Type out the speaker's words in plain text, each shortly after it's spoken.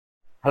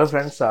Hello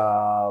friends,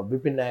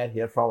 Vipin Nair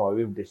here from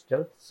Aviv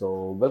Digital.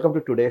 So welcome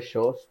to today's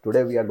show.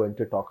 Today we are going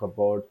to talk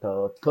about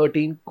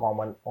 13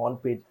 common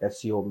on-page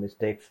SEO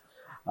mistakes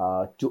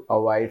to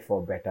avoid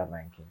for better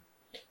ranking.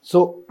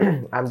 So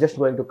I'm just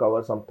going to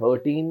cover some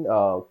 13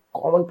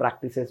 common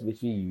practices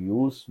which we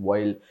use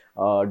while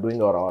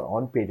doing our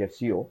on-page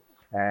SEO.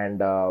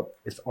 And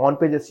it's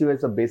on-page SEO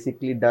is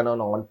basically done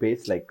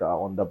on-page, like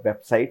on the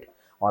website.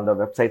 On the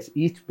website's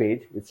each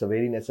page, it's a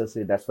very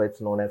necessary. That's why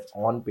it's known as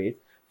on-page.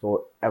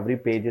 So every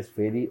page is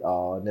very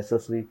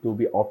necessary to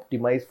be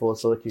optimized for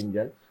search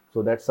engine,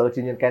 so that search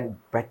engine can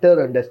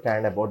better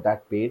understand about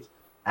that page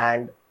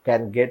and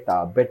can get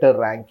a better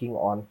ranking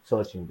on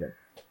search engine.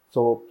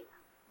 So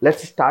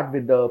let's start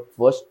with the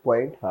first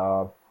point.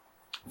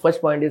 First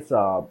point is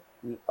a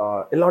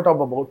lot of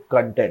about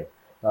content,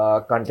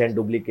 content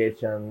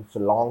duplications,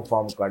 long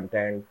form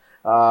content.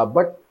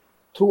 But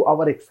through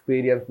our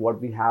experience,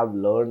 what we have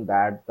learned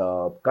that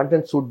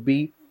content should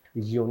be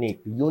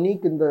unique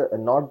in the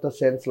not the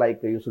sense like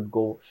you should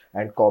go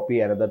and copy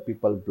another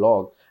people's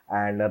blog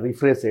and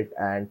rephrase it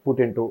and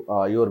put into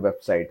your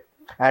website.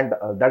 And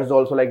that is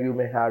also like you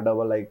may have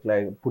like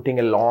putting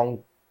a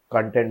long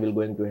content will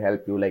going to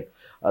help you, like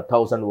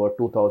 1,000 word,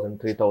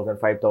 2,000, 3,000,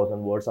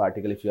 5,000 words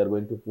article. If you are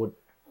going to put,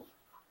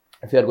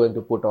 if you are going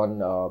to put on,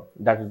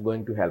 that is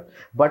going to help.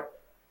 But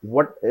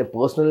what a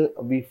personal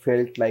we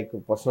felt like,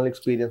 personal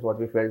experience, what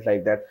we felt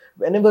like that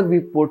whenever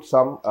we put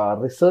some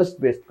research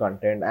based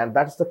content, and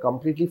that's the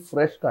completely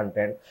fresh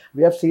content,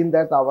 we have seen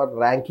that our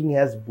ranking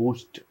has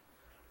boosted.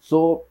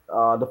 So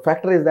the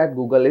factor is that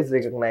Google is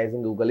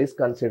recognizing, Google is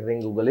considering,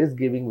 Google is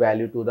giving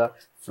value to the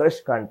fresh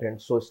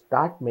content. So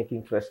start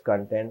making fresh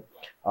content.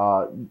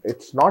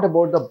 It's not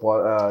about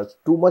the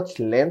too much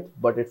length,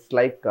 but it's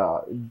like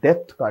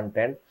depth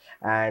content.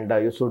 And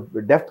you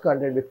should depth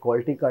content with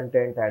quality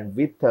content and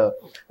with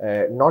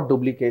not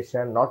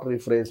duplication, not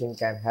rephrasing,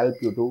 can help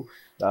you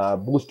to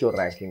boost your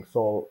ranking.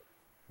 So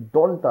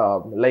don't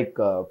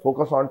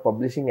focus on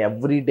publishing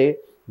every day.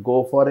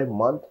 Go for a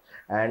month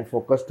and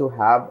focus to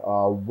have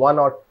one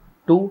or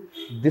two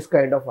this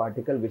kind of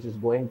article which is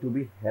going to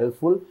be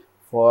helpful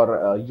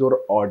for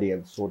your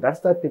audience. So that's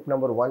the tip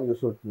number one. You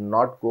should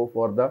not go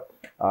for the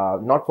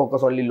not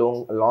focus only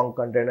long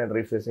content and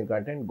rephrasing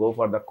content. Go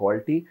for the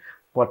quality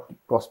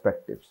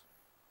perspectives.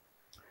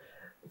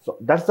 So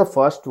that's the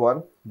first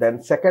one.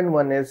 Then second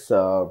one is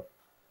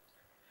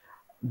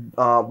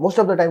most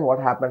of the time what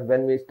happens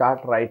when we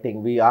start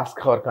writing, we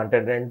ask our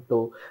content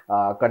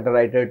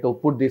writer to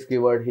put this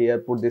keyword here,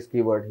 put this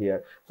keyword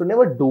here. So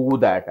never do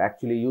that.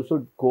 Actually, you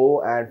should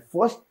go and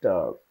first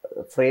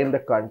frame the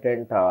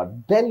content,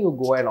 then you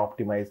go and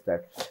optimize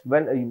that.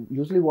 When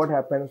usually what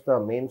happens, the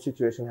main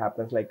situation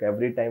happens like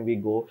every time we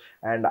go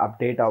and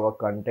update our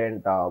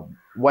content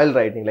while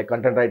writing, like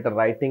content writer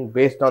writing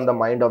based on the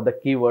mind of the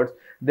keywords,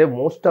 they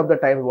most of the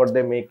time what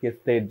they make is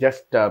they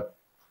just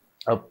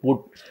put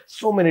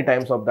so many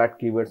times of that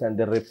keywords and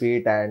they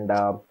repeat, and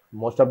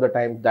most of the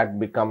time that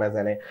become as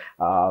an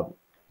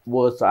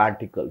worse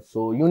article.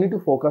 So you need to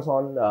focus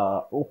on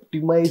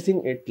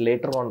optimizing it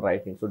later on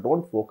writing. So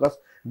don't focus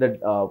that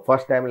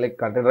first time like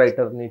content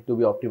writer need to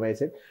be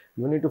optimized it.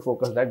 You need to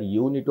focus that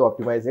you need to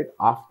optimize it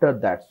after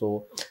that.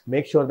 So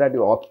make sure that you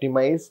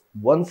optimize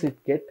once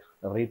it get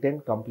written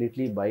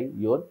completely by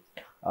your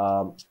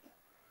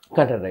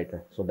content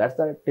writer. So that's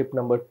the tip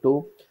number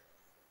two.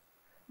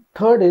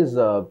 Third is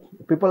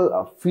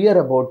people fear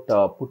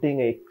about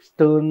putting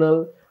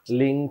external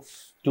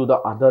links to the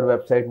other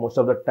website. Most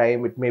of the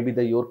time, it may be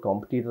your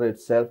competitor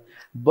itself.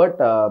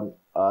 But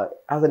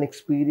as an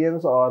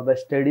experience or the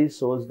study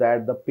shows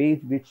that the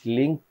page which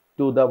link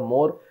to the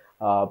more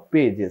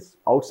pages,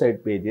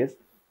 outside pages,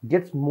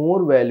 gets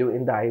more value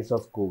in the eyes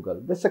of Google.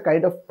 That's a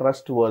kind of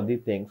trustworthy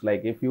things.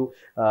 Like if you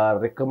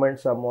recommend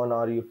someone,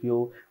 or if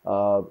you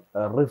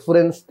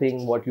reference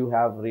thing what you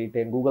have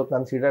written, Google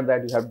consider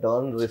that you have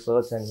done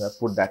research and you have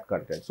put that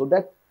content. So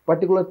that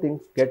particular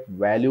things get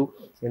value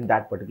in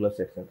that particular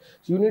section.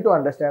 So you need to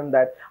understand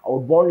that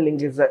outbound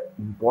link is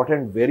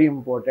important, very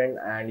important,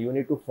 and you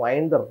need to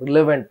find the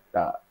relevant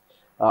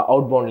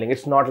outbound link.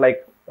 It's not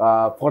like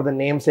for the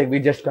namesake we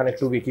just connect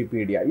to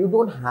Wikipedia. You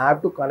don't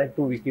have to connect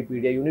to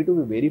Wikipedia. You need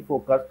to be very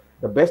focused.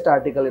 The best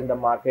article in the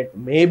market,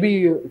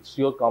 maybe it's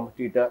your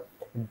competitor.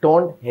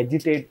 Don't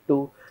hesitate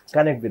to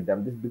connect with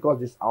them. This because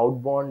this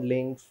outbound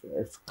links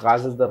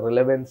causes the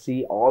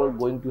relevancy, all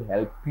going to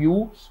help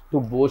you to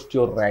boost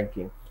your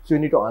ranking. So you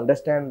need to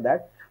understand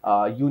that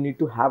you need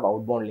to have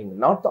outbound link,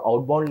 not the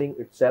outbound link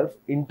itself.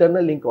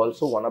 Internal link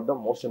also one of the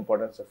most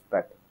important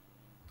aspect.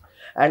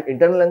 And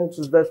internal links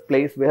is the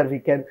place where we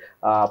can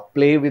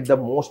play with the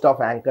most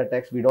of anchor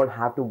text. We don't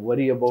have to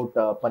worry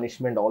about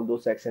punishment, all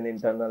those section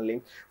internal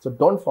links. So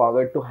don't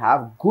forget to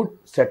have good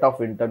set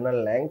of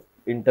internal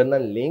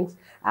links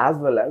as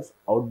well as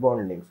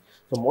outbound links.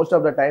 So most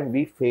of the time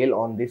we fail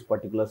on this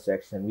particular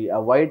section. We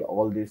avoid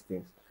all these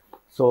things.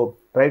 So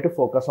try to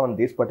focus on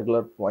this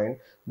particular point.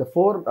 The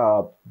fourth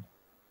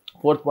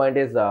point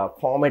is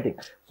formatting.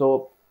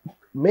 So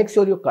make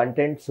sure your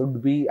content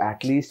should be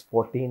at least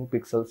 14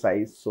 pixel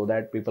size so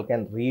that people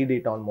can read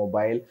it on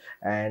mobile,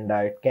 and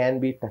it can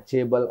be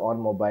touchable on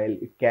mobile.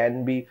 It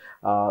can be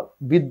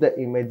with the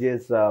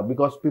images,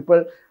 because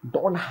people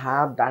don't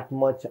have that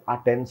much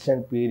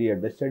attention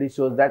period. The study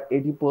shows that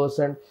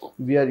 80%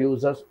 VR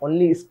users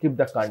only skip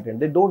the content.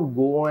 They don't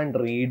go and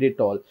read it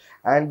all,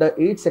 and the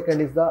 8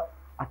 second is the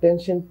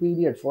attention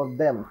period for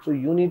them. So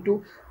you need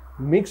to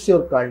mix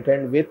your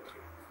content with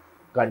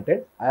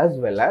content as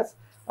well as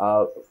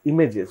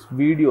images,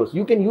 videos.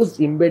 You can use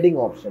embedding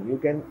option. You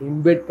can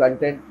embed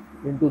content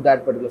into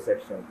that particular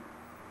section.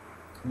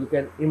 You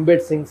can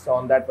embed things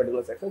on that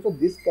particular section. So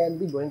this can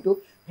be going to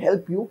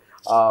help you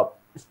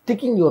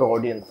sticking your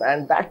audience,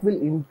 and that will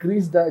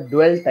increase the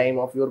dwell time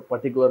of your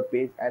particular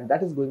page, and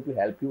that is going to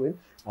help you in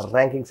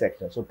ranking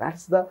section. So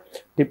that's the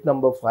tip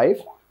number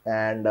 5.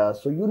 And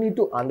so you need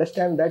to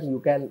understand that you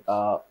can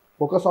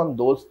focus on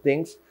those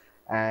things.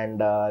 And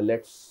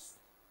let's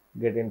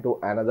get into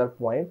another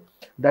point,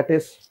 that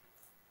is,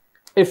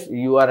 if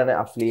you are an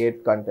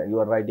affiliate content, you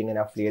are writing an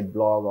affiliate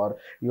blog, or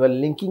you are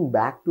linking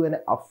back to an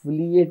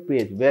affiliate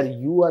page where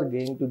you are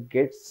going to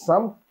get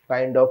some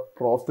kind of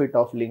profit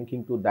of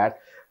linking to that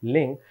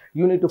link,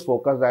 you need to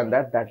focus on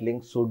that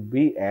link should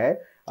be a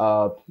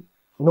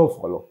no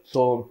follow.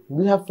 So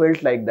we have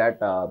felt like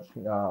that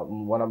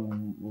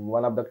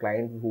one of the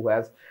clients who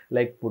has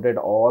like put it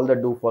all the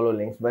do follow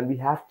links. When we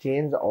have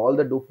changed all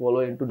the do follow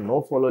into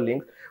no follow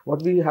links,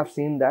 what we have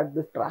seen that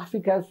the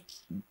traffic has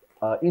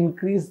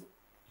increased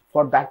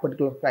for that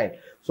particular client.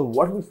 So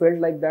what we felt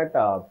like that,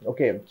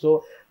 okay,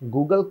 so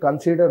Google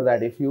consider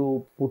that if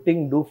you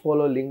putting do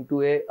follow link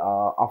to a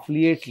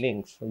affiliate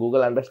links,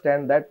 Google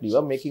understand that you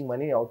are making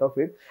money out of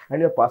it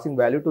and you're passing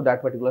value to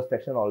that particular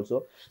section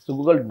also. So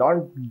Google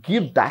don't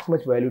give that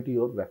much value to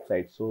your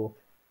website. So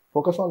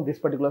focus on this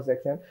particular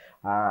section,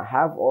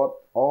 have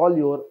all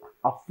your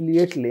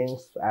affiliate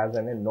links as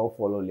a no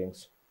follow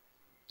links.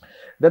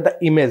 Then the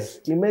image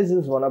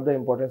is one of the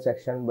important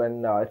section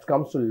when it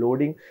comes to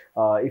loading.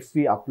 If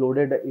we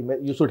uploaded an image,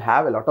 you should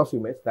have a lot of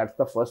image. That's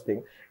the first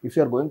thing. If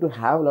you are going to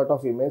have a lot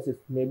of image,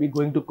 it's maybe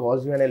going to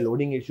cause you a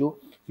loading issue.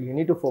 So you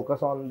need to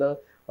focus on the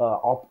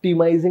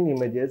optimizing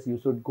images. You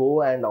should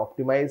go and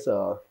optimize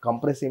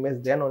compress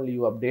image, then only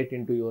you update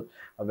into your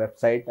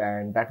website,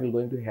 and that will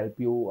going to help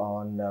you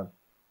on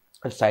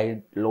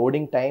site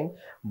loading time.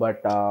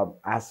 But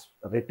as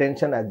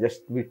retention, as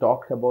just we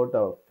talked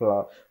about,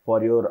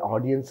 for your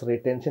audience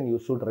retention, you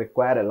should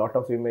require a lot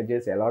of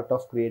images, a lot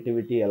of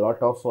creativity, a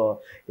lot of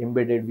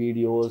embedded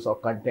videos or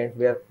content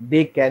where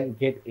they can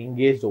get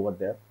engaged over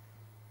there.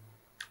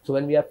 So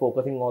when we are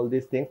focusing all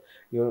these things,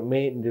 you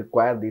may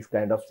require these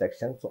kind of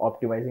sections. So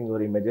optimizing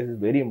your images is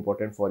very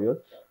important for your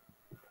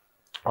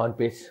on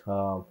page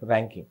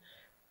ranking.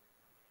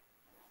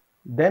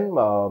 Then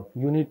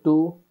you need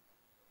to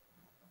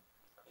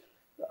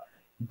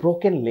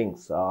broken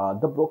links.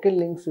 The broken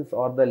links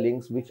are the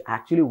links which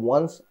actually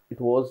once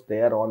it was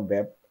there on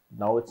web,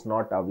 now it's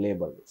not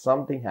available.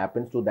 Something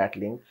happens to that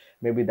link,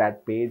 maybe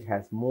that page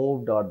has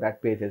moved or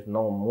that page is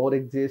no more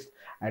exist,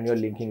 and you're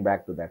linking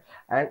back to that.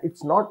 And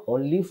it's not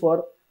only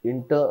for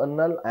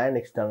internal and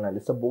external,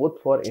 it's both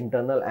for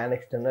internal and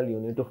external. You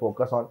need to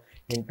focus on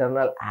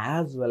internal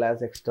as well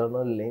as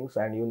external links,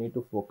 and you need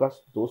to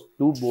focus those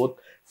two both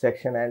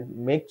section and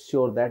make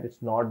sure that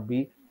it's not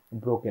be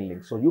broken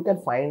link. So you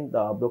can find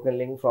the broken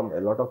link from a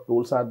lot of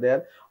tools are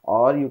there,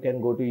 or you can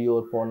go to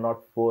your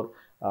 404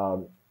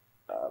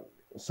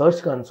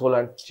 search console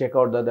and check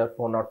out the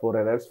 404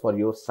 errors for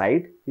your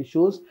site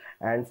issues.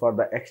 And for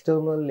the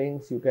external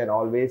links, you can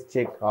always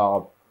check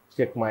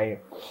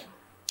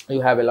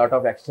you have a lot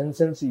of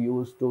extensions you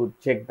use to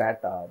check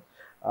that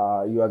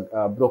your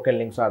broken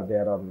links are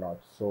there or not.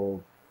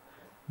 So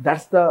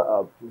that's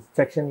the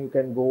section you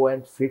can go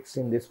and fix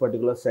in this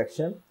particular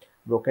section,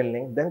 broken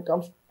link. Then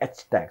comes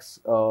H tags.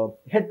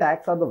 Head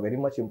tags are the very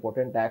much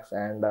important tags,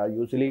 and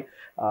usually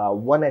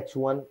one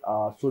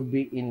H1 should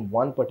be in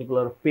one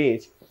particular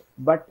page.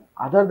 But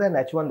other than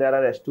H1, there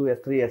are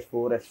S2, S3,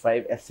 S4,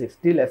 S5, S6.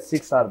 Still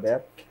S6 are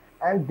there,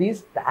 and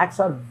these tags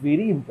are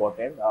very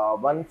important.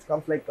 Once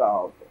comes like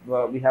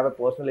we have a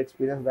personal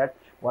experience that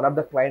one of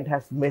the client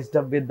has messed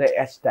up with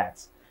the H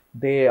tags.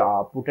 They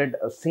put it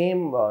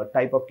same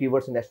type of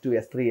keywords in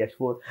S2, S3,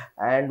 S4,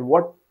 and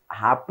what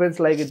happens,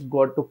 like it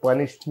got to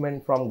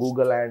punishment from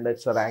Google and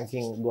its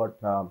ranking got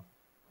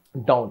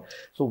down.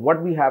 So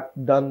what we have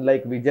done,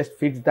 like we just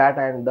fixed that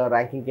and the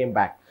ranking came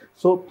back.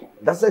 So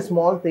that's a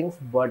small things,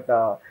 but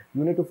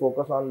you need to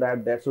focus on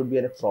that. There should be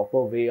a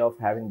proper way of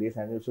having this,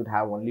 and you should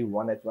have only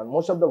one H1.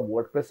 Most of the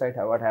WordPress site,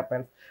 what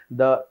happens,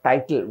 the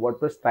title,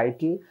 WordPress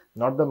title,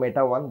 not the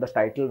meta one, the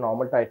title,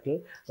 normal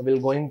title will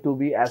going to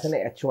be as an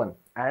H1,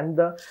 and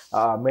the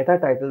meta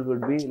title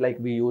will be like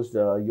we use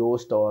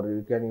Yoast, or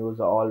you can use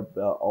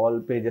all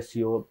pages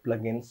SEO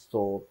plugins.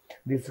 So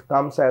this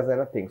comes as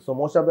a thing. So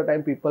most of the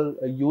time people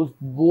use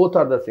both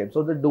are the same.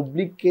 So the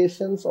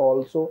duplications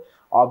also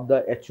of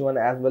the H1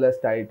 as well as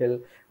title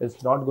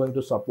is not going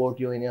to support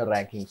you in your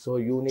ranking. So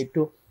you need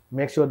to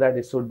make sure that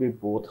it should be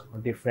both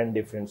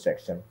different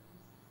section.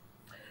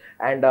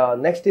 And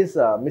next is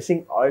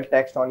missing alt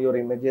text on your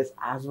images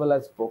as well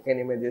as spoken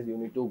images. You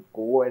need to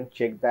go and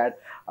check that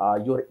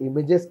your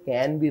images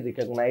can be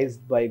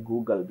recognized by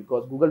Google,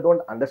 because Google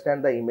don't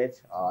understand the image.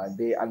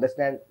 They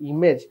understand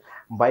image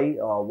by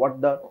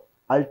what the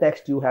alt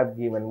text you have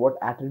given, what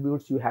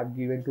attributes you have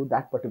given to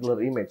that particular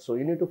image. So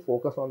you need to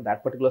focus on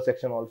that particular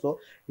section also.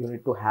 You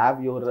need to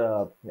have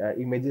your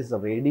images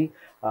ready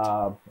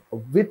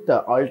with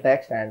the alt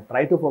text, and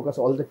try to focus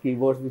all the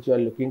keywords which you are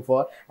looking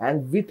for,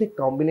 and with a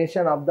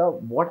combination of the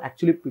what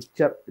actually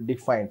picture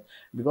defines.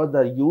 Because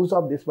the use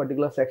of this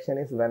particular section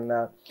is when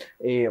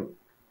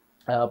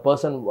a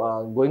person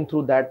going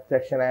through that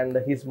section and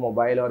his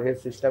mobile or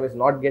his system is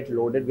not get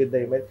loaded with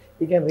the image,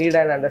 he can read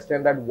and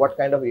understand that what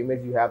kind of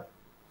image you have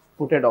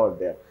put it out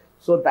there.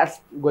 So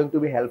that's going to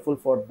be helpful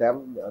for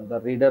them,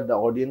 the reader, the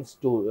audience,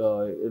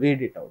 to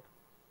read it out.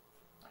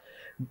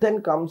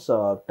 Then comes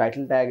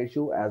title tag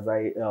issue. As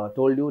I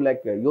told you,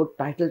 like your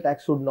title tag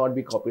should not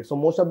be copied. So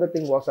most of the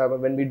thing was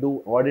when we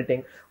do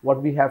auditing,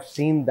 what we have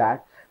seen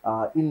that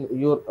in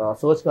your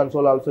search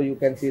console also you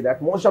can see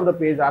that most of the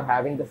pages are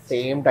having the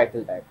same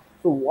title tag.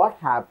 So what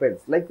happens,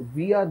 like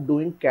we are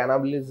doing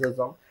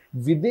cannibalism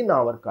within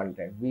our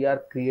content. We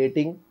are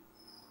creating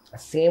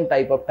same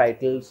type of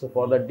titles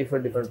for the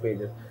different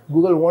pages.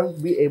 Google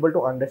won't be able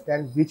to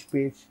understand which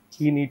page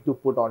he need to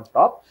put on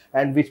top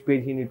and which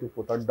page he need to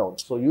put on down.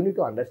 So you need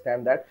to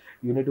understand that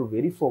you need to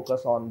very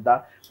focus on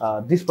the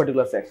this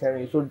particular section.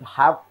 You should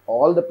have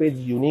all the page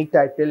unique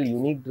title,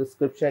 unique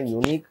description,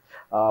 unique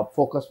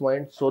focus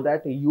point, so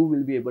that you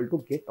will be able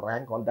to get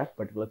rank on that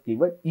particular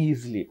keyword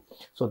easily.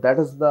 So that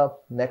is the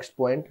next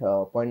point,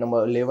 point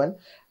number 11.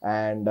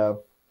 And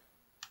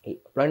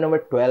point number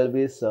 12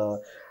 is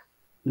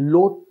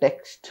low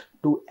text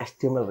to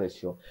HTML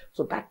ratio.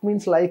 So that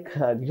means like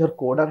your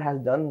coder has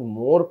done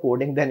more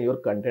coding than your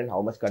content,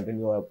 how much content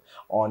you have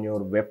on your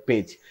web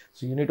page.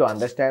 So you need to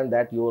understand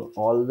that your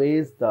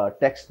always the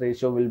text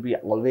ratio will be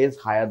always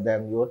higher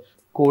than your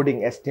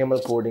coding,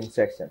 HTML coding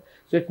section.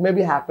 So it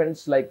maybe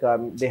happens like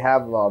they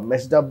have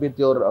messed up with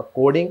your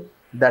coding.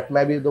 That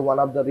may be the one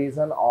of the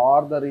reason,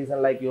 or the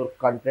reason like your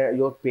content,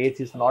 your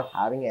page is not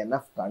having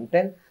enough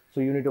content. So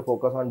you need to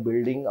focus on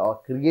building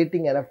or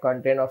creating enough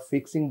content or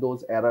fixing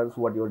those errors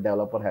what your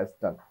developer has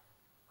done.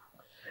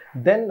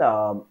 Then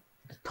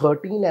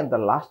 13 and the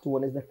last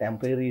one is the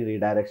temporary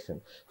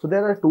redirection. So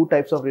there are two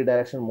types of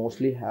redirection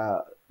mostly.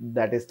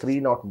 That is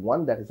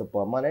 301, that is a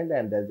permanent,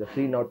 and there's a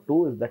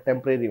 302 is the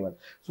temporary one.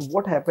 So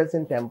what happens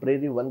in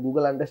temporary one,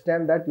 Google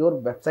understand that your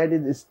website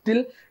is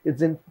still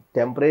in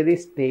temporary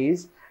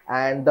stage,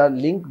 and the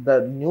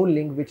new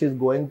link which is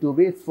going to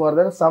be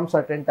further some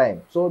certain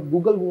time. So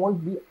Google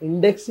won't be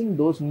indexing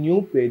those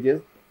new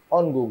pages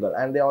on Google,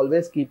 and they're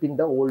always keeping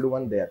the old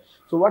one there.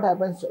 So what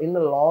happens in the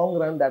long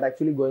run, that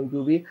actually going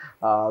to be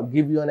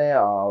give you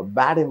a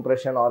bad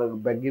impression, or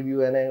give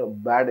you a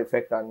bad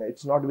effect, and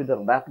it's not with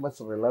that much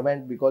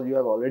relevant because you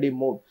have already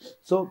moved.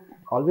 So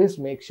always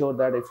make sure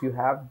that if you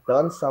have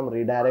done some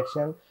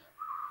redirection,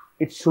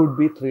 it should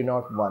be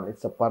 301.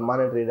 It's a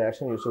permanent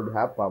redirection. You should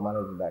have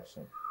permanent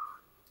redirection.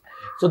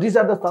 So these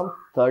are the some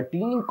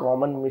 13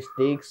 common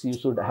mistakes you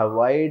should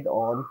avoid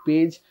on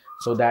page,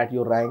 so that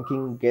your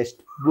ranking gets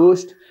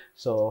boost.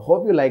 So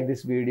hope you like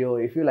this video.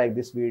 If you like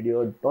this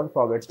video, don't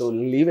forget to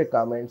leave a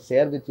comment,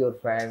 share with your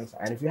friends,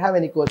 and if you have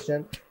any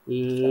question,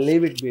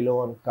 leave it below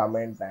on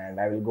comment, and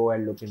I will go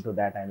and look into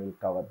that and will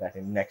cover that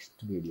in next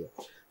video.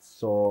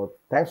 So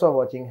thanks for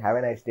watching. Have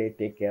a nice day.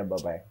 Take care.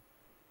 Bye bye.